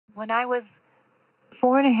when I was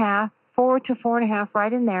 4 to 4.5,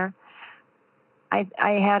 right in there, I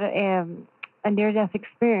had a near-death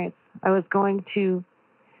experience. I was going to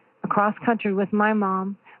across country with my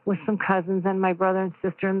mom, with some cousins and my brother and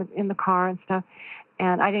sister in the car and stuff.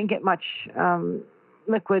 And I didn't get much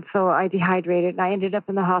liquid, so I dehydrated. And I ended up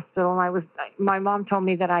in the hospital. And my mom told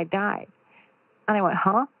me that I died. And I went,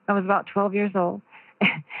 huh? I was about 12 years old.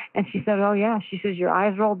 And she said, oh, yeah. She says, your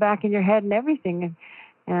eyes rolled back in your head and everything.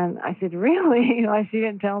 And I said, really? She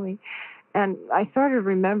didn't tell me. And I started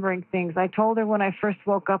remembering things. I told her when I first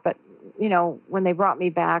woke up when they brought me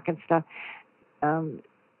back and stuff,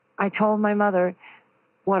 I told my mother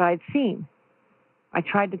what I'd seen. I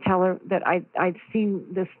tried to tell her that I'd seen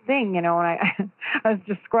this thing, and I was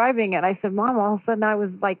describing it. I said, Mom, all of a sudden I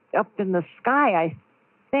was like up in the sky, I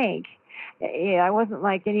think. Yeah, I wasn't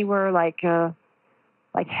like anywhere like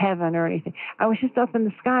heaven or anything. I was just up in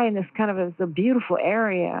the sky in this kind of a beautiful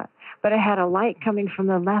area, but it had a light coming from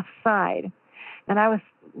the left side. And I was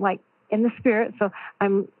like in the spirit, so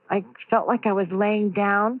I felt like I was laying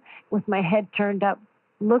down with my head turned up,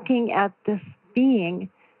 looking at this being,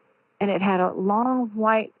 and it had a long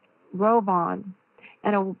white robe on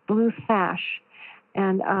and a blue sash.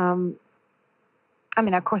 And of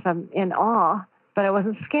course, I'm in awe, but I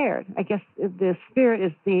wasn't scared. I guess the spirit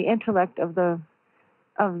is the intellect of the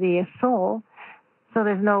soul, so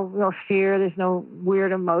there's no real fear, there's no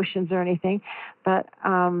weird emotions or anything. But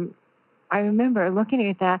I remember looking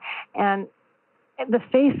at that, and the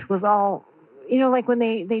face was all, like when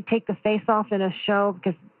they take the face off in a show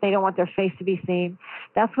because they don't want their face to be seen.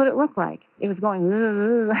 That's what it looked like. It was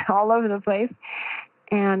going all over the place,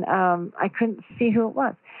 and I couldn't see who it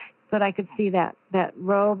was, but I could see that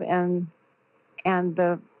robe and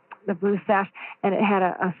the blue sash, and it had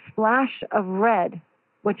a splash of red,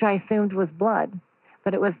 which I assumed was blood,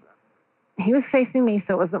 but he was facing me,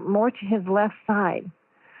 so it was more to his left side,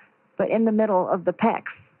 but in the middle of the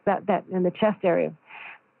pecs, that in the chest area.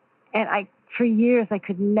 And for years, I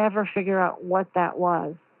could never figure out what that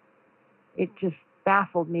was. It just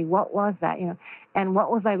baffled me. What was that, And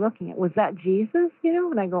what was I looking at? Was that Jesus,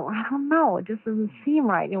 And I go, I don't know. It just doesn't seem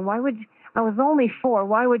right. I was only 4.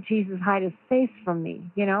 Why would Jesus hide his face from me,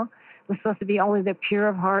 We're supposed to be only the pure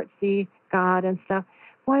of heart, see God and stuff.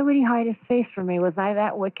 Why would he hide his face from me? Was I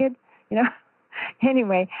that wicked,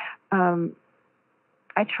 Anyway,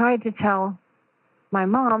 I tried to tell my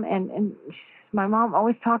mom, and my mom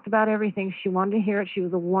always talked about everything. She wanted to hear it. She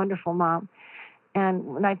was a wonderful mom. And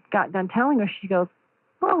when I got done telling her, she goes,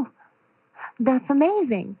 oh, that's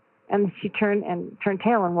amazing. And she turned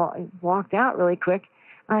tail and walked out really quick.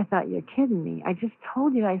 I thought, you're kidding me. I just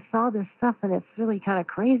told you I saw this stuff, and it's really kind of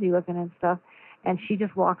crazy looking and stuff. And she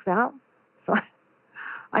just walks out. So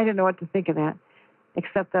I didn't know what to think of that,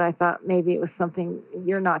 except that I thought maybe it was something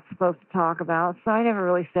you're not supposed to talk about. So I never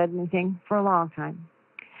really said anything for a long time.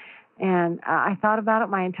 And I thought about it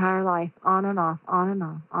my entire life, on and off, on and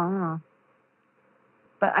off, on and off.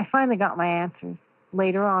 But I finally got my answers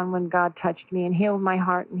later on when God touched me and healed my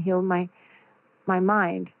heart and healed my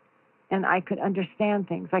mind. And I could understand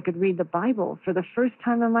things. I could read the Bible for the first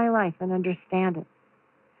time in my life and understand it.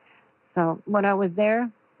 So when I was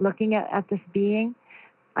there looking at this being,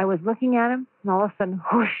 I was looking at him, and all of a sudden,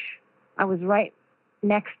 whoosh, I was right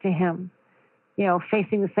next to him,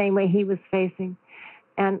 facing the same way he was facing.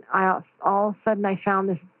 And all of a sudden, I found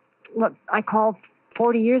this, what I called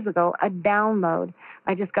 40 years ago, a download.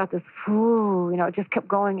 I just got this, it just kept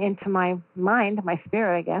going into my mind, my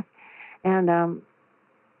spirit, I guess. And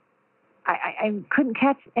I couldn't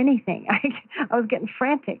catch anything. I was getting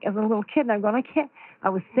frantic as a little kid, and I'm going, I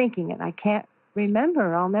was thinking it. I can't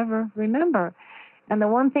remember. I'll never remember. And the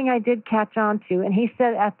one thing I did catch on to, and he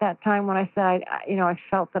said at that time when I said, I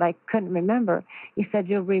felt that I couldn't remember, he said,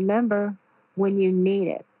 you'll remember when you need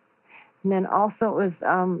it. And then also it was,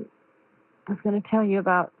 I was going to tell you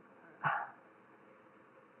about,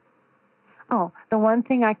 the one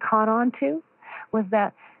thing I caught on to was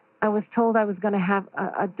that I was told I was going to have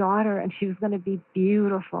a daughter, and she was going to be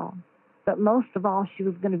beautiful. But most of all, she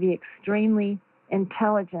was going to be extremely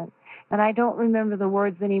intelligent. And I don't remember the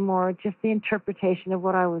words anymore, just the interpretation of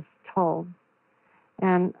what I was told.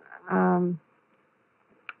 And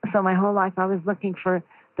so my whole life I was looking for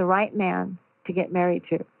the right man to get married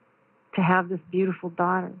to have this beautiful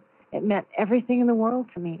daughter. It meant everything in the world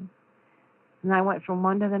to me. And I went from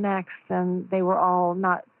one to the next, and they were all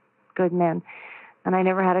not good men. And I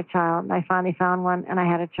never had a child. And I finally found one, and I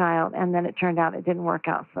had a child. And then it turned out it didn't work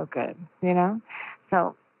out so good,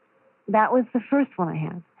 So that was the first one I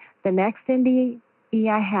had. The next NDE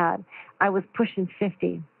I had, I was pushing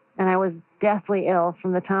 50, and I was deathly ill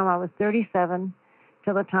from the time I was 37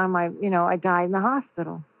 till the time I died in the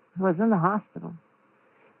hospital. I was in the hospital.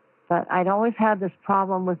 But I'd always had this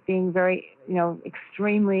problem with being very,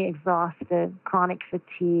 extremely exhausted, chronic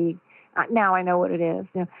fatigue. Now I know what it is.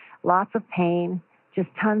 Lots of pain, just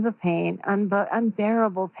tons of pain,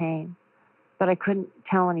 unbearable pain. But I couldn't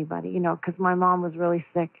tell anybody, because my mom was really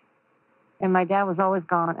sick. And my dad was always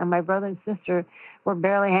gone. And my brother and sister were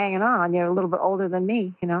barely hanging on. They're a little bit older than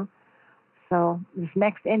me, So this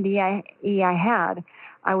next NDE I had,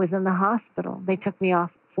 I was in the hospital. They took me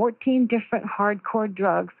off 14 different hardcore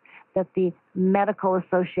drugs that the medical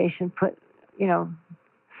association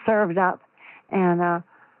served up, and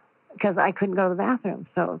because I couldn't go to the bathroom,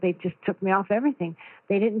 so they just took me off everything.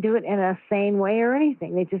 They didn't do it in a sane way or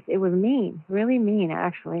anything. It was mean, really mean,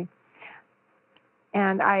 actually.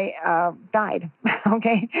 And I died.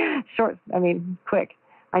 Okay, quick.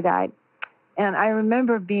 I died, and I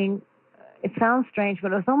remember being. It sounds strange,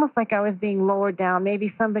 but it was almost like I was being lowered down.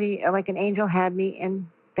 Maybe somebody, like an angel, had me in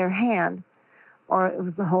their hand, or it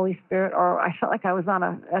was the Holy Spirit, or I felt like I was on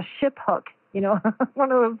a ship hook,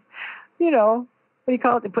 one of those, what do you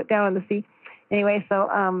call it, they put down in the sea. Anyway, so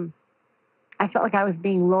I felt like I was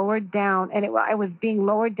being lowered down, and I was being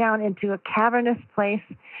lowered down into a cavernous place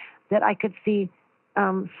that I could see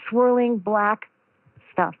swirling black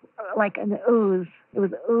stuff, like an ooze. It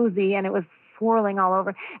was oozy, and it was swirling all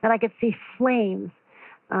over, and I could see flames.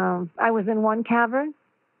 I was in one cavern,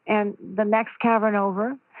 and the next cavern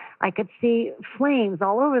over, I could see flames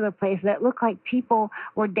all over the place that looked like people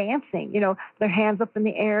were dancing, their hands up in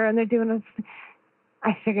the air, and they're doing this.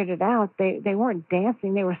 I figured it out. They weren't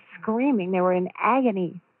dancing. They were screaming. They were in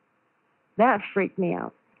agony. That freaked me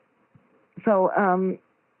out. So,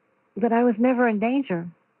 but I was never in danger.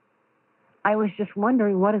 I was just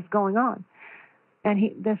wondering what is going on.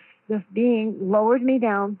 And this being lowered me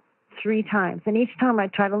down 3 times. And each time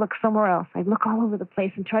I'd try to look somewhere else. I'd look all over the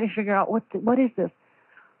place and try to figure out what is this?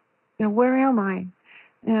 Where am I?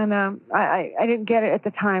 And I didn't get it at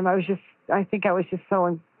the time. I think I was just so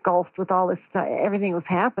engulfed with all this stuff. Everything was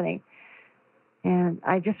happening. And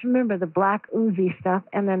I just remember the black oozy stuff,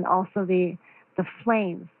 and then also the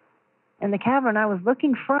flames. And the cavern I was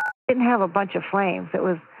looking for didn't have a bunch of flames.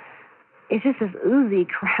 It's just this oozy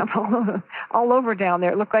crap all over down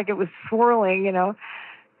there. It looked like it was swirling,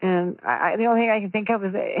 And the only thing I can think of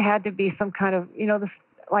is it had to be some kind of, this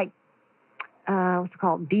like, what's it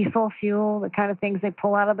called, diesel fuel, the kind of things they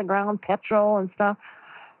pull out of the ground, petrol and stuff.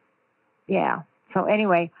 Yeah. So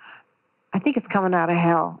anyway, I think it's coming out of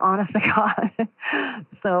hell, honest to God.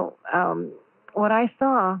 So what I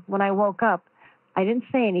saw when I woke up, I didn't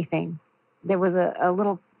say anything. There was a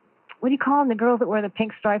little, what do you call them, the girls that wear the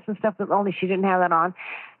pink stripes and stuff, but only she didn't have that on.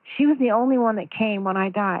 She was the only one that came when I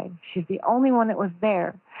died. She's the only one that was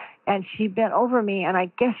there. And she bent over me, and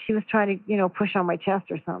I guess she was trying to, push on my chest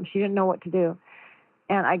or something. She didn't know what to do.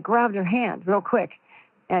 And I grabbed her hand real quick,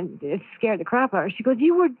 and it scared the crap out of her. She goes,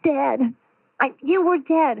 "You were dead. You were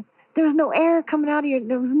dead. There was no air coming out of you.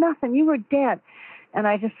 There was nothing. You were dead." And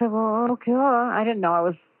I just said, "Well, okay." I didn't know. I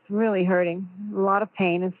was really hurting, a lot of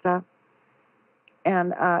pain and stuff.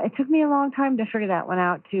 And it took me a long time to figure that one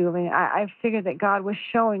out, too. I mean, I figured that God was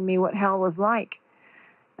showing me what hell was like.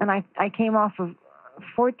 And I came off of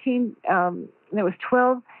 14, there was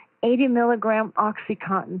 12 80-milligram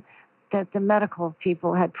OxyContin that the medical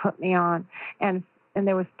people had put me on. And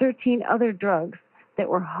there was 13 other drugs that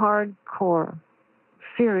were hardcore,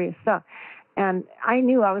 serious stuff. And I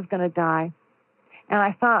knew I was going to die. And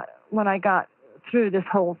I thought when I got through this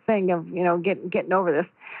whole thing of, getting over this,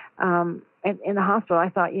 in the hospital, I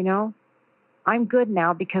thought, I'm good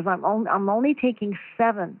now because I'm only taking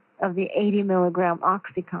 7 of the 80-milligram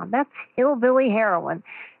OxyContin. That's hillbilly heroin.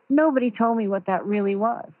 Nobody told me what that really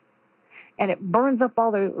was. And it burns up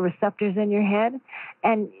all the receptors in your head,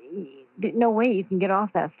 and no way you can get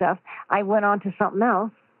off that stuff. I went on to something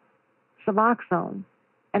else, Suboxone,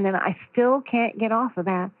 and then I still can't get off of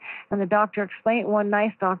that. And the doctor explained, one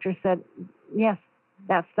nice doctor said, yes,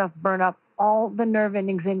 that stuff burned up all the nerve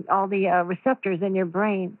endings and all the receptors in your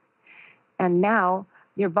brain. And now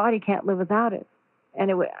your body can't live without it.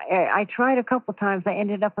 And I tried a couple times. I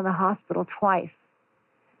ended up in the hospital twice.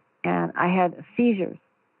 And I had seizures.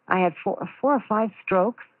 I had 4 or 5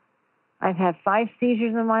 strokes. I've had 5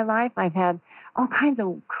 seizures in my life. I've had all kinds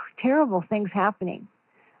of terrible things happening.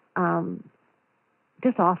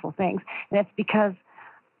 Just awful things. And it's because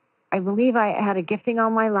I believe I had a gifting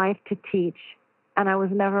on my life to teach. And I was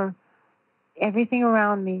never... Everything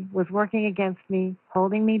around me was working against me,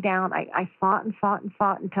 holding me down. I fought and fought and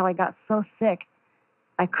fought until I got so sick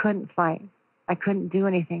I couldn't fight. I couldn't do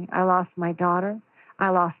anything. I lost my daughter. I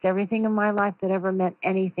lost everything in my life that ever meant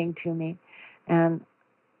anything to me. And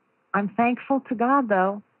I'm thankful to God,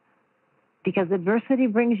 though, because adversity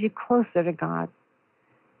brings you closer to God.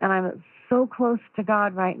 And I'm so close to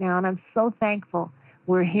God right now, and I'm so thankful.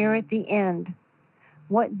 We're here at the end.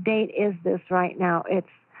 What date is this right now? It's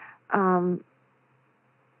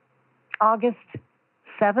August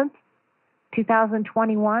 7th,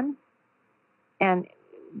 2021. And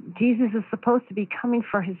Jesus is supposed to be coming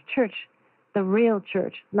for his church, the real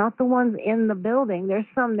church, not the ones in the building. There's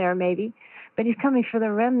some there maybe, but he's coming for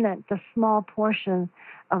the remnant, the small portion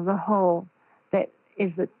of the whole that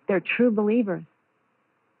is that they're true believers.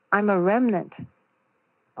 I'm a remnant.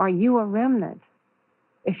 Are you a remnant?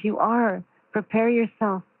 If you are, prepare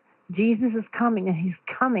yourself. Jesus is coming, and he's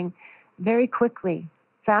coming very quickly,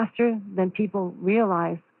 faster than people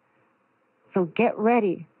realize. So get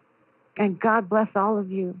ready, and God bless all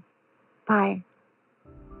of you. Bye.